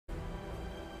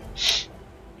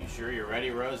sure you're ready,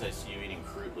 Rose? I see you eating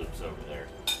Fruit Loops over there.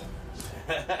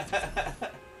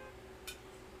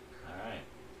 Alright.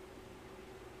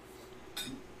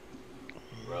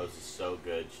 Rose is so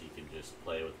good she can just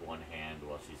play with one hand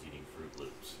while she's eating Fruit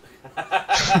Loops.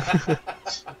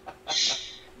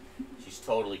 She's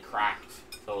totally cracked.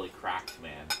 Totally cracked,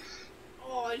 man.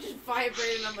 Oh, I just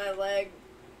vibrated on my leg.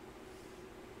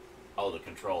 Oh, the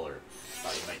controller. I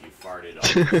thought you meant you farted on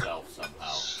yourself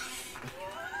somehow.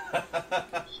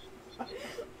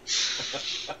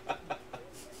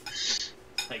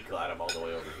 I'm glad I'm all the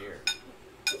way over here.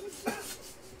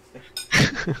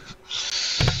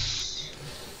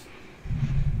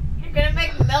 You're gonna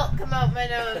make milk come out my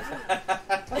nose.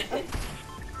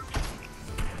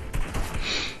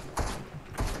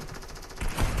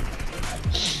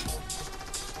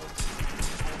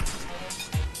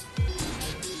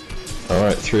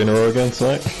 Alright, 3 in a row again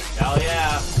tonight? Hell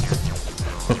yeah!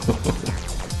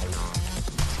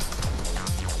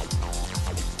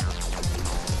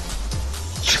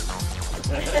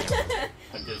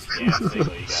 I'm just dancing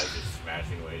while you guys are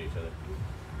smashing away at each other.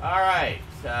 Alright,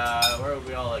 where would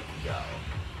we all like to go?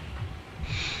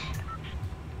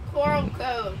 Coral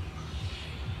Cove.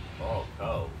 Coral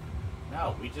Cove?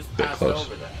 No, we just passed close.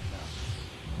 over that.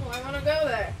 No. Oh, I wanna go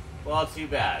there. Well, too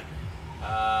bad.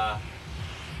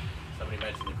 Somebody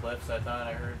mentioned the cliffs, I thought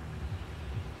I heard.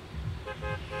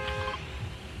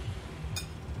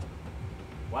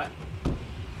 What?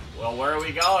 Well, where are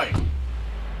we going?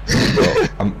 Well,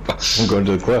 I'm going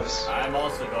to the cliffs. I'm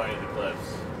also going to the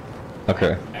cliffs.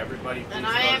 Okay. Everybody please And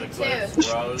go I to am the cliffs.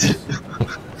 too. Rose.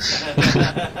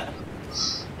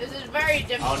 This is very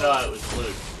difficult. Oh no, it was Luke.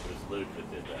 It was Luke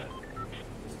that did that.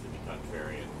 Just to be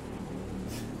contrarian.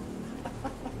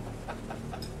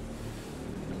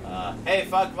 Hey,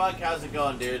 Fuck, how's it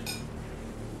going, dude?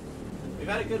 We've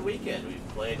had a good weekend. We've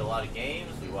played a lot of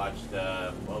games. We watched,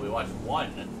 well, we watched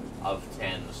 1 of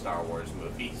 10 Star Wars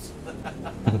movies.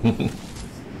 didn't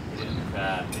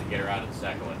get around to the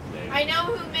second one today. I know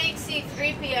who makes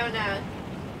C-3PO now.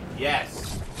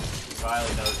 Yes. He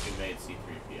finally knows who made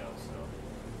C-3PO, so.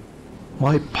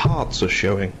 My parts are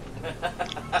showing. I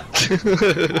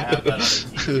have that on a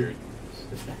t-shirt.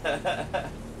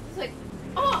 It's like,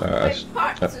 oh, my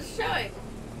parts are showing. I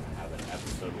have an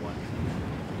episode 1.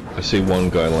 I see one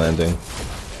guy landing.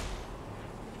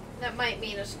 That might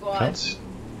mean a squad.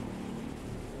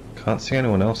 Can't see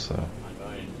anyone else though. I'm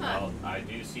going, well, I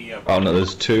do see a Oh no,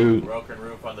 there's 2. broken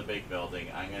roof on the big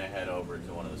building. I'm going to head over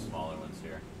to one of the smaller ones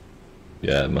here.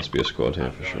 Yeah, it must be a squad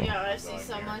here for sure. Yeah, I see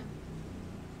someone.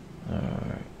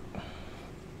 Alright.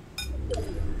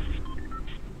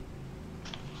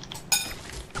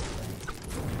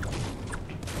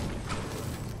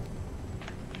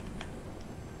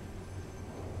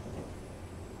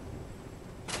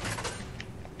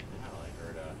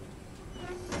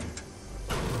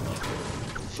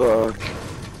 Fuck.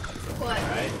 What?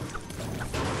 Alright.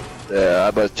 Yeah,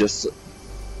 I must just. Is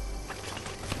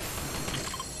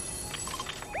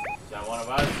that one of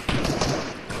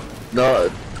us?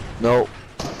 No. No.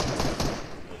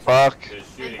 Fuck. There's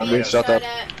shooting. I'm being shot at.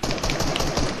 I'm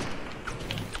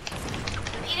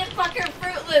eating fucking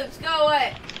Fruit Loops. Go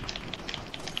away.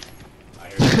 I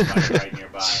hear somebody right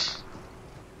nearby.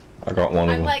 I got one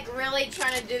of I'm them. like really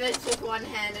trying to do this with one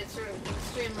hand. It's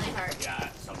extremely hard. Yeah,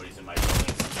 somebody's in my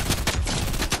building.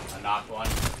 I knocked one.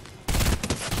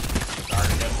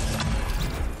 Started him.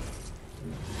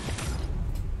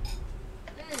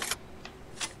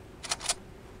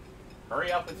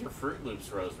 Hurry up with your Fruit Loops,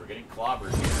 Rose. We're getting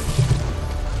clobbered here.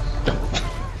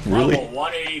 Really? Level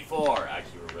 184.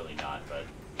 Actually, we're really not, but...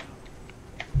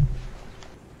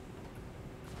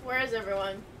 Where is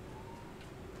everyone?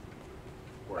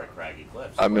 We're at Craggy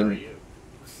Cliffs. I'm Where in- are you?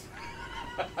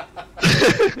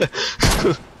 Hey,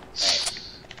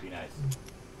 be nice.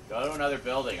 Go to another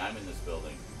building. I'm in this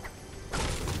building.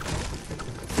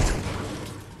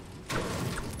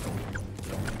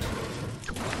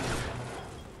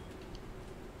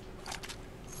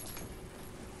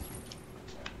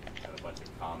 Got a bunch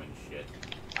of common shit.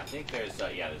 I think there's,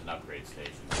 yeah, there's an upgrade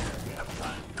station there if we have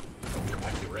time.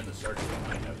 Actually, we're in the circle. We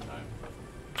might have time.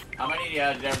 How many did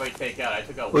everybody take out? I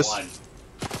took out Was- 1.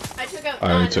 I took out I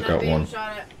none only and took I'm out being one.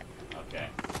 shot at. Okay.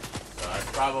 So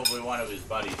that's probably one of his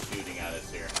buddies shooting at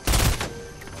us here.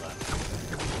 Hold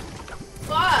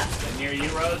Fuck! on. And near you,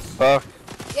 Rose? Fuck.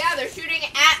 Yeah, they're shooting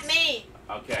at me.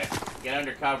 Okay. Get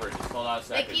under cover. Just hold on a They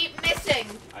second. keep missing.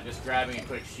 I'm just grabbing a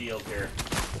quick shield here.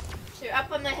 They're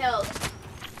up on the hill.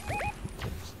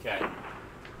 Okay.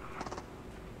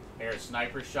 Hear a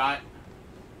sniper shot?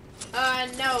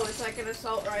 No, it's like an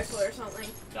assault rifle or something.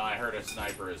 No, I heard a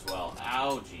sniper as well.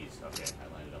 Ow, jeez. Okay, I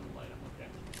landed on the light. I'm okay.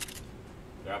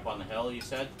 They're up on the hill, you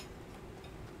said?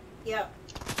 Yep.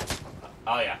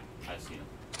 Oh yeah, I see them.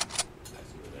 I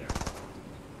see they're there.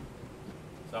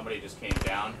 Somebody just came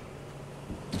down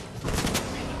in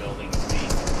the building with me.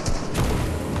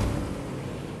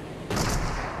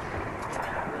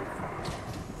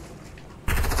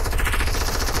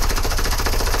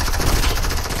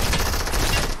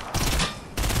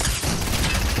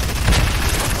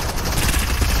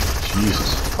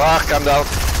 Jesus. Fuck, I'm down.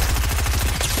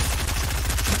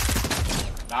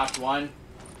 Knocked one.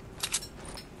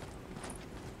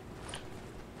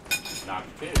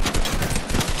 Knocked two.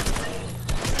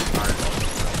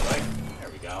 There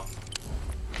we go.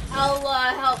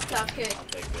 I'll help, Tough Kid. I'll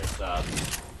take their sub.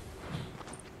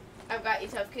 I've got you,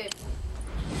 Tough Kid.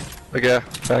 Okay,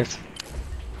 thanks.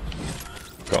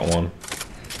 Got one.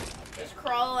 Just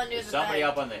crawl under There's the somebody bed.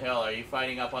 up on the hill. Are you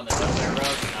fighting up on the hill there,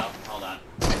 Rose? No, hold on.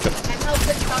 I'm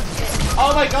helping Tough Kid.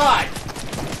 Oh my god!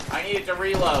 I needed to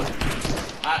reload.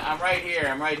 I'm right here,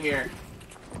 I'm right here.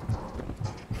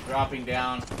 Dropping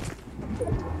down.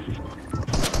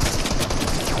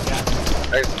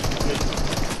 Hey.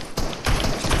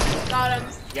 Got him.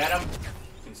 Get him.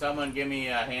 Can someone give me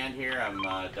a hand here? I'm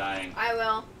dying. I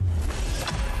will.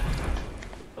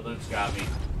 The loot's got me.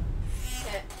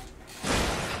 Hit.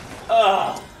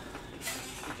 Ugh.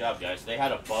 Good job, guys. They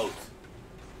had a boat.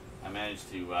 I managed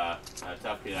to,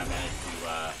 Tough Kid, I managed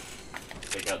to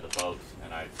take out the boat,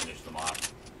 and I finished them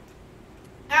off.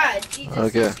 Ah, Jesus,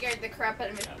 Okay. you scared the crap out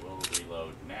of me. I will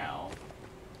reload now.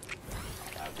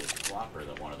 I have this flopper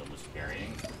that one of them was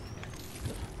carrying.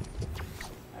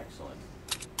 Excellent.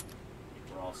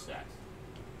 We're all set.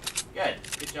 Good.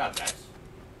 Good job, guys.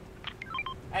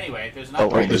 Anyway, there's an Oh,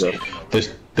 upgrade there's- station over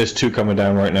here. There's two coming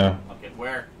down right now. Okay,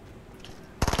 where?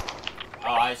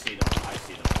 Oh, I see them. I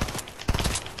see them.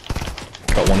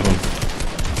 Got one of them.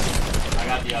 I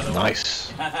got the other Nice.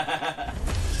 one.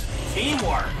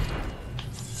 Teamwork!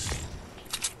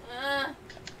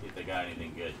 See if they got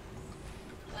anything good.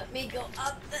 Let me go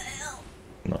up the hill.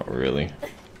 Not really.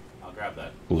 I'll grab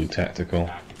that Blue tactical.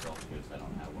 tactical because I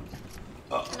don't have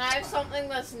one. Can I have something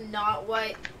that's not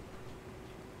white?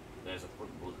 There's a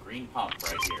green pump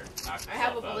right here. Knock I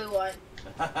have a yourself blue one.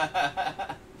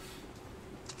 out.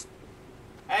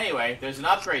 Anyway, there's an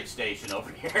upgrade station over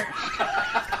here.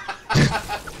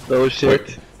 Oh shit.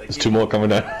 Wait, there's two more coming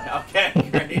down. Okay,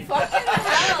 great. Fucking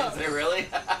hell. Is there really?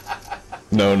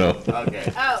 No, no.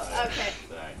 Okay. Oh, okay.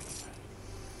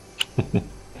 Sorry.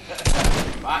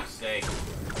 Fuck's sake.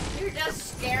 You're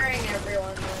just scaring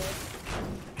everyone.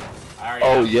 I already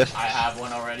Oh, have, yes. I have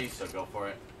one already, so go for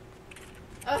it.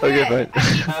 Okay, fine. I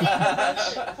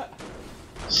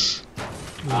keep seeing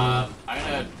I'm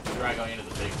gonna try going into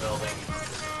the big building.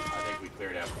 I think we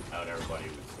cleared out everybody who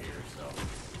was here, so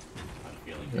I'm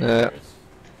feeling dangerous.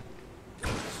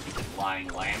 Stupid flying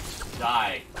lamps.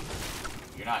 Die.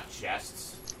 You're not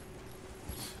chests.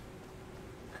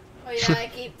 Oh yeah, I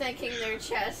keep thinking they're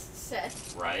chest set.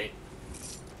 Right?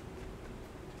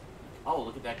 Oh,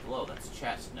 look at that glow. That's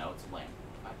chest. No, it's lamp.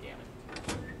 God damn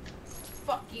it.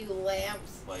 Fuck you,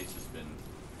 lamps. This place has been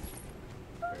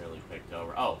fairly picked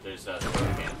over. Oh, there's cans.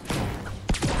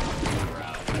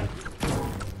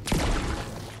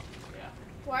 Yeah,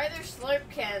 Why are there slurp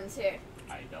cans here?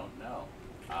 I don't know.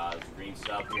 There's green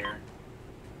stuff here.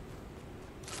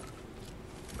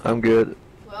 I'm good.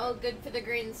 Well, good for the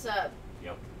green sub.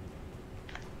 Yep.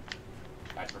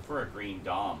 I prefer a green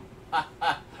dom.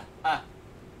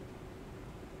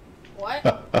 What?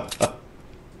 Never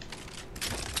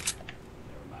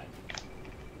mind.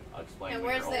 I'll explain. And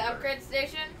when where's you're the older. upgrade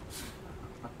station?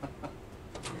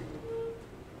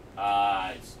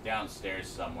 It's downstairs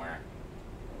somewhere.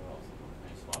 Where else? Can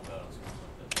I swap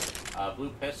out? Blue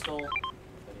pistol.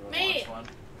 Anyone Me. wants one?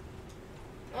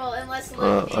 Well, unless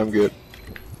Luke I'm needs good.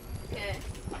 it. Okay.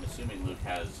 I'm assuming Luke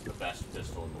has the best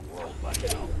pistol in the world by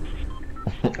now.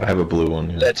 I have a blue one.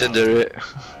 Yeah. Legendary.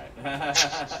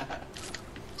 Alright.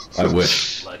 I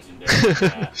wish. Legendary.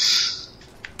 Yeah. Some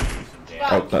damage.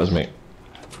 Oh, that was me.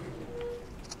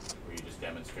 Were you just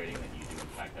demonstrating that you do in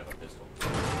fact have a pistol?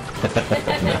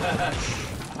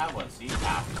 I have one, see?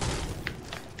 Half.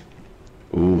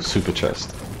 Ooh, super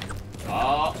chest.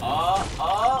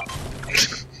 Oh!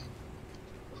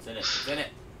 What's in it? What's in it?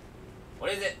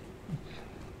 What is it?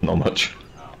 Not much.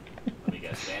 Oh, let me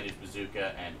guess. Bandage,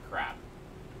 bazooka, and crap.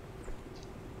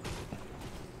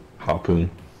 Harpoon.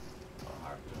 Oh,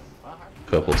 harpoon. Well, harpoon.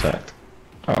 Purple tact.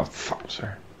 Oh, fuck,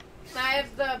 sorry. Can I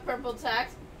have the purple tack?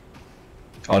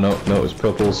 Oh, no, it was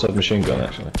purple submachine gun,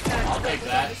 actually. I'll take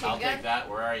that. I'll take that.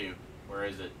 Where are you? Where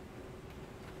is it?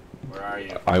 Where are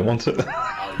you? I want it.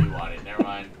 Oh, you want it. Never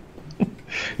mind.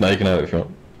 Now you can have it if you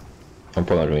want. I'm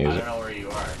probably not I gonna use don't it. know where you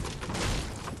are.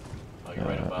 Oh, you're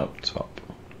right above. Up top.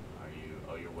 Are you?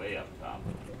 Oh, you're way up top.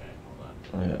 Okay,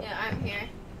 hold on. Yeah. Yeah, I'm here.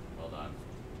 Hold on.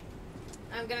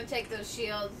 I'm gonna take those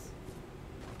shields.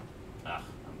 I'm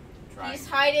trying. He's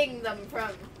hiding them from...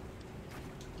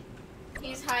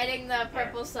 He's hiding the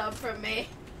purple sub from me.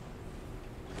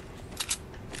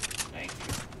 Thank you.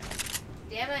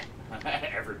 Damn it.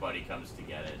 Everybody comes to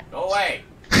get it. Go away!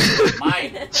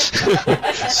 Mine! Yeah, he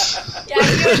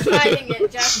was hiding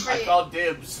it just for I you. called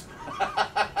dibs.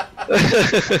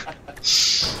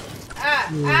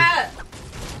 Ah!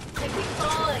 They keep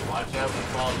falling. Watch out for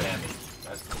fall damage.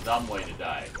 That's the dumb way to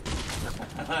die.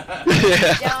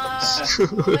 Yeah.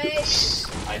 Dumb way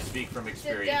I speak from to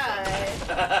experience.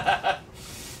 die.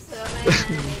 So many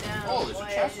dumb Oh, there's a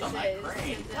chest on that ways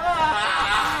crane. to die.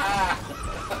 Ah!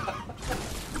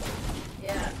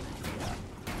 Yeah.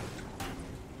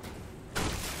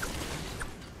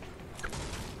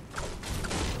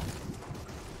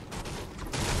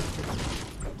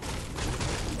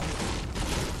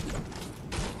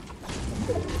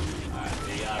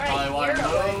 I probably want to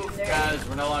you're move over there. because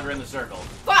we're no longer in the circle.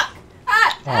 Fuck!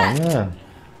 Ah! Oh man.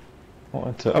 I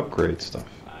wanted to upgrade stuff.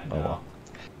 I Oh know. well.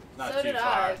 Not So too did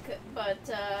far. I, but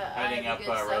I Heading have up good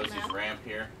stuff Rosie's now. ramp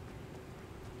here.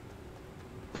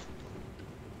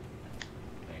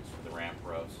 Thanks for the ramp,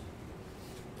 Rose.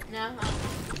 No, no,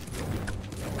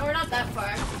 we're not that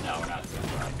far. No, we're not too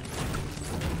far.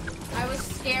 I was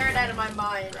scared out of my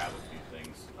mind. Grab a few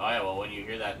things. Oh yeah, well when you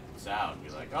hear that sound,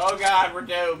 you're like, oh god, we're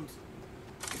doomed.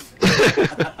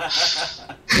 Because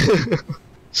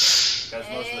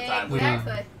most of the time we are.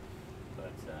 Exactly.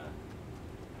 But,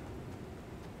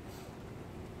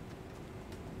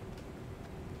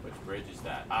 which bridge is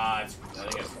that? I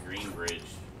think it's a green bridge.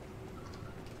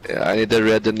 Yeah, I need the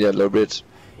red and yellow bridge.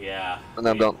 Yeah. And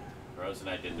I'm done. Rose and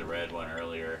I did the red one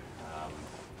earlier.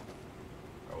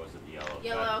 Or was it the yellow?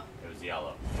 Yellow. It was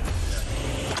yellow.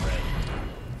 Yeah. Red.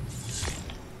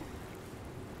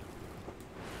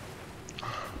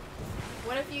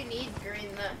 What if you need green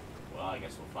though? Well, I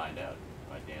guess we'll find out.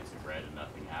 If I dance at red and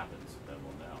nothing happens, then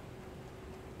we'll know.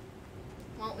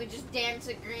 Won't we just dance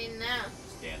at green now?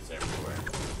 Just dance everywhere.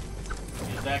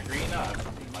 Is that green? No,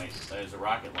 you might. There's a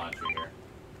rocket launcher here.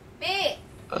 Me!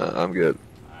 I'm good.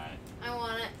 Alright, I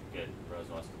want it. good. Rose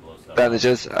wants to blow stuff up.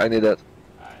 Bandages, I need that.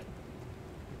 Alright.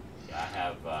 Yeah, I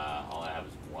have, all I have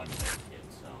is one med kit,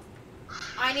 so.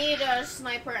 I need a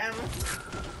sniper ammo.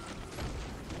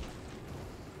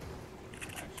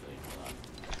 Actually, hold on.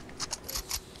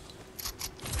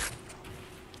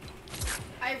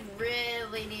 I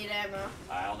really need ammo.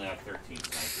 I only have 13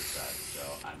 sniper shots, so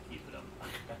I'm keeping them.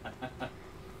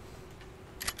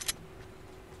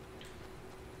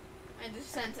 I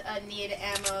just sent a need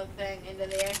ammo thing into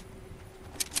the air.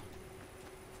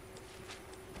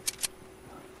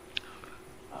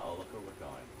 Oh, look where we're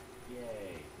going.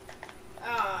 Yay.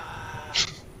 Ah.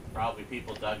 Probably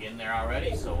people dug in there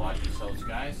already, so watch yourselves,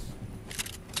 guys.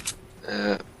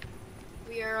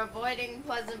 We are avoiding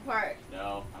Pleasant Park.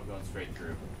 No, I'm going straight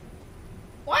through.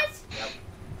 What? Yep.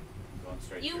 I'm going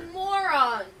straight You through.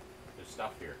 moron! There's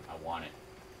stuff here. I want it.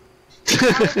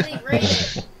 Probably read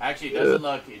it. Actually,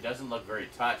 it doesn't look very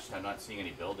touched. I'm not seeing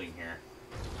any building here.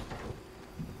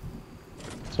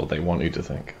 That's what they want you to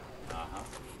think.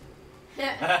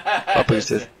 Up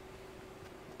is it?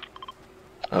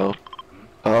 Oh.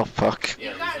 Oh, fuck. Yeah,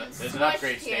 You've gotten there's an smushed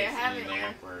upgrade here, station haven't in there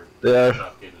you? where Yeah.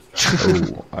 stuff kid was trying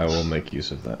to... Oh, I will make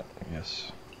use of that.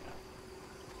 Yes.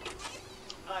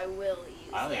 I will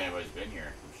use I don't think that. anybody's been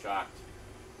here. I'm shocked.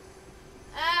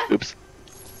 Ah. Oops.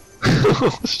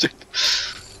 Oh, shit.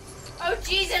 Oh,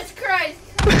 Jesus Christ!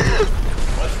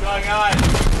 What's going on?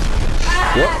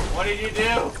 Ah. What did you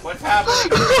do? What's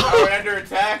happening? Are we under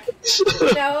attack?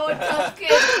 No, tough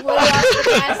kid blew off the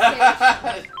gas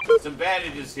station. Some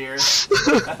bandages here. Do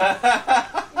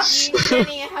you need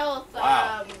any health,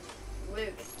 Wow.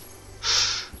 Luke?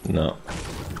 No.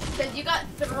 Because you got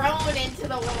thrown into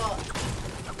the wall.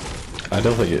 I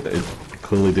don't think it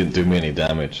clearly didn't do me any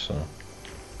damage, so I'm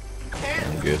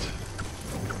Apparently. good.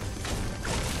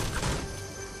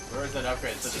 Where's that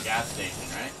upgrade? It's at the gas station,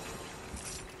 right?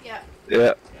 Yeah. Yeah.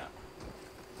 Yeah.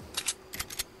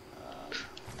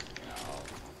 I'll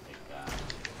take that.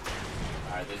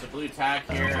 Alright, there's a blue tack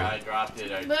here. I dropped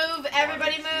it. Move,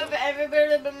 everybody move,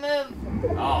 everybody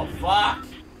move. Oh, fuck!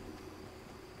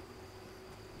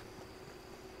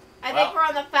 I Well. think we're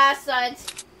on the fast side.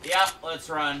 Yeah, let's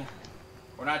run.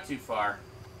 We're not too far.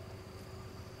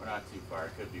 We're not too far.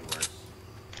 It could be worse.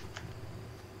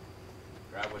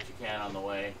 Grab what you can on the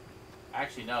way.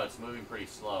 Actually, no, it's moving pretty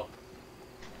slow.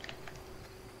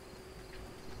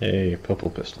 Yay, purple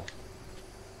pistol.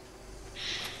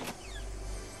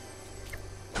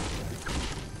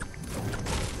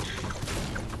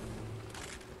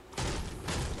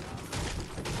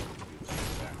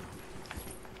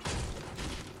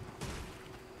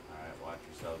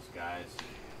 guys.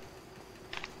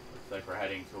 Looks like we're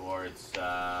heading towards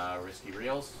Risky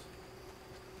Reels.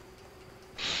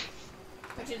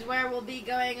 Which is where we'll be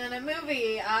going on a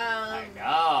movie. I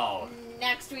know.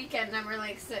 Next weekend. I'm really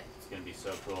excited. It's gonna be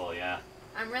so cool, yeah.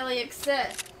 I'm really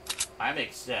excited. I'm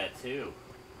excited too.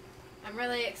 I'm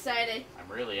really excited.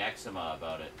 I'm really eczema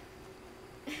about it.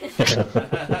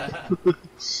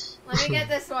 Let me get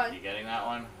this one. You getting that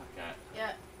one? Okay.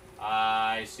 Yeah.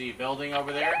 I see building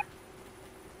over there.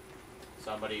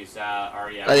 Somebody's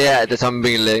already. Oh yeah, the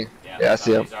zombie building. Yeah, I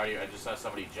see him. Already, I just saw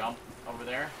somebody jump over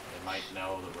there. They might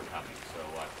know that we're coming, so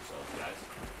watch yourselves, guys.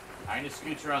 I'm gonna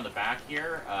scooch around the back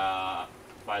here,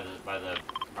 by the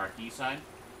marquee sign.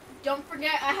 Don't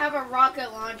forget, I have a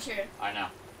rocket launcher. I know.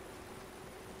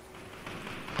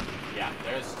 Yeah,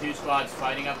 there's 2 squads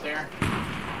fighting up there.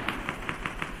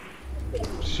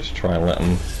 Let's just try and let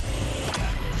them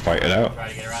fight it out. Try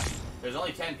to get around. There's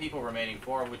only 10 people remaining,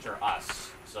 4 of which are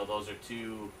us. So those are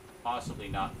 2 possibly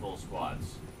not full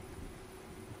squads.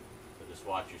 So just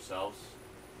watch yourselves.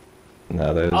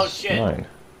 No, there's oh shit! 9.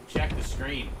 Check the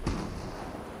screen.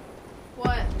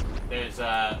 What? There's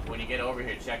when you get over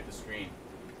here, check the screen.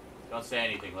 Don't say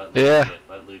anything. Let Luke see it.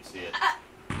 Let Luke see it.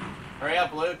 Hurry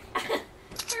up, Luke.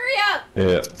 Hurry up!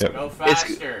 Yeah, yep. Go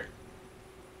faster.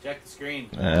 Check the screen.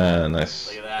 Ah, nice.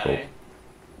 Look at that, cool. eh?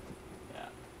 Yeah.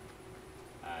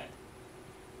 Alright.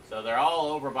 So they're all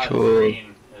over by Cool. the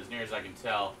screen, as near as I can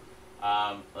tell.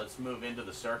 Let's move into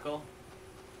the circle.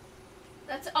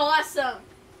 That's awesome.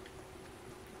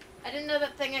 I didn't know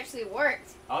that thing actually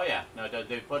worked. Oh yeah, no,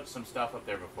 they put some stuff up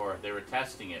there before. They were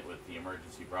testing it with the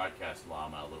emergency broadcast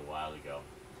llama a little while ago.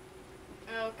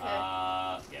 Okay.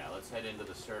 Yeah, let's head into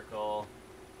the circle.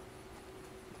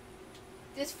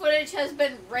 This footage has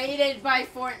been rated by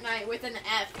Fortnite with an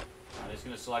F. I'm just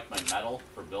going to select my metal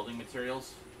for building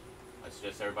materials. I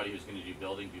suggest everybody who's going to do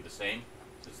building do the same.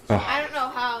 I don't know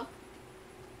how.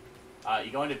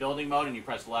 You go into building mode and you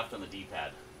press left on the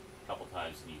D-pad a couple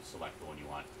times and you select the one you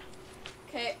want.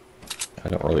 Okay. I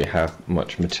don't really have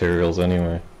much materials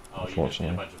anyway, Oh,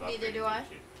 unfortunately. you just did a bunch of Neither do I.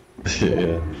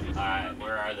 Yeah. Alright,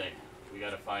 where are they? We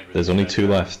gotta find where There's these only guys 2 are.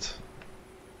 left.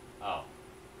 Oh.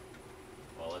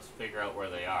 Well, let's figure out where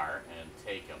they are and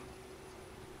take them.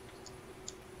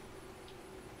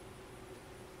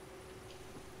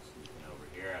 Sneaking over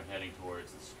here, I'm heading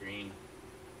towards the screen.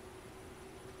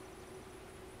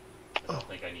 I don't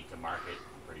think I need to mark it.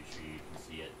 I'm pretty sure you can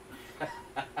see it.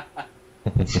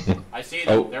 I see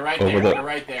them. Oh, they're right over there. there. They're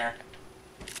right there.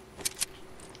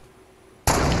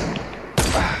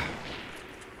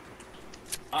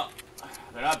 Oh,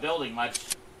 they're not building much.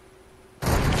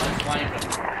 Let's flank them.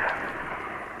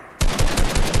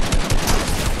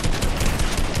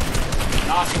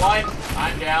 Knock one.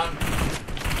 I'm down.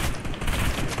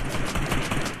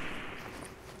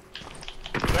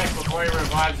 Quick before he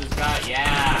revives his guy.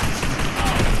 Yeah.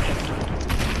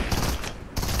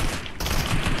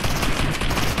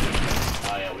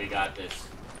 Oh yeah, we got this.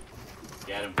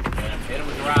 Get him. Get him. Hit him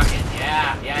with the rocket.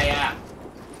 Yeah. Yeah. Yeah.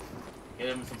 Hit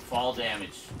him with some fall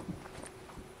damage.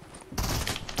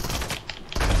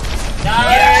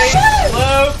 Nice,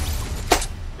 Luke!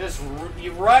 Just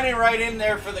you running right in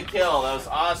there for the kill. That was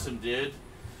awesome, dude.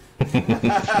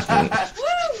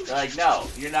 Like, no,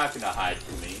 you're not gonna hide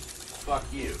from me. Fuck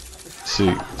you.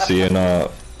 See, in our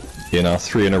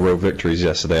 3 in a row victories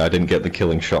yesterday, I didn't get the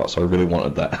killing shot, so I really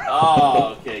wanted that.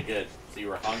 Oh, okay, good. So you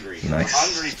were hungry. Nice. You were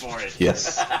hungry for it.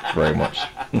 Yes, very much.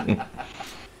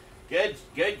 Good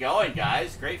going,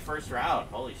 guys. Great first round.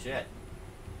 Holy shit.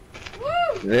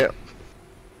 Woo! Yeah.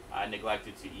 I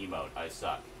neglected to emote. I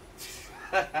suck.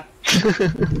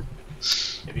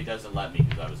 If he doesn't let me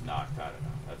because I was knocked, I don't know.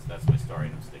 That's my story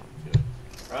and I'm sticking to it.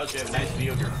 Rosie, you have a nice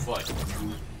view of your foot. Do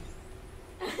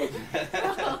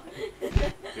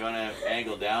you want to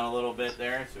angle down a little bit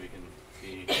there so we can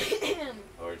see,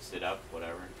 or sit up,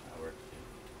 whatever. That works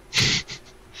too.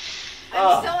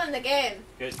 I'm still in the game.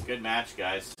 Good match,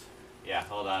 guys. Yeah,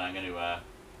 hold on. I'm gonna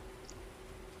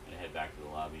head back to the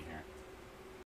lobby here.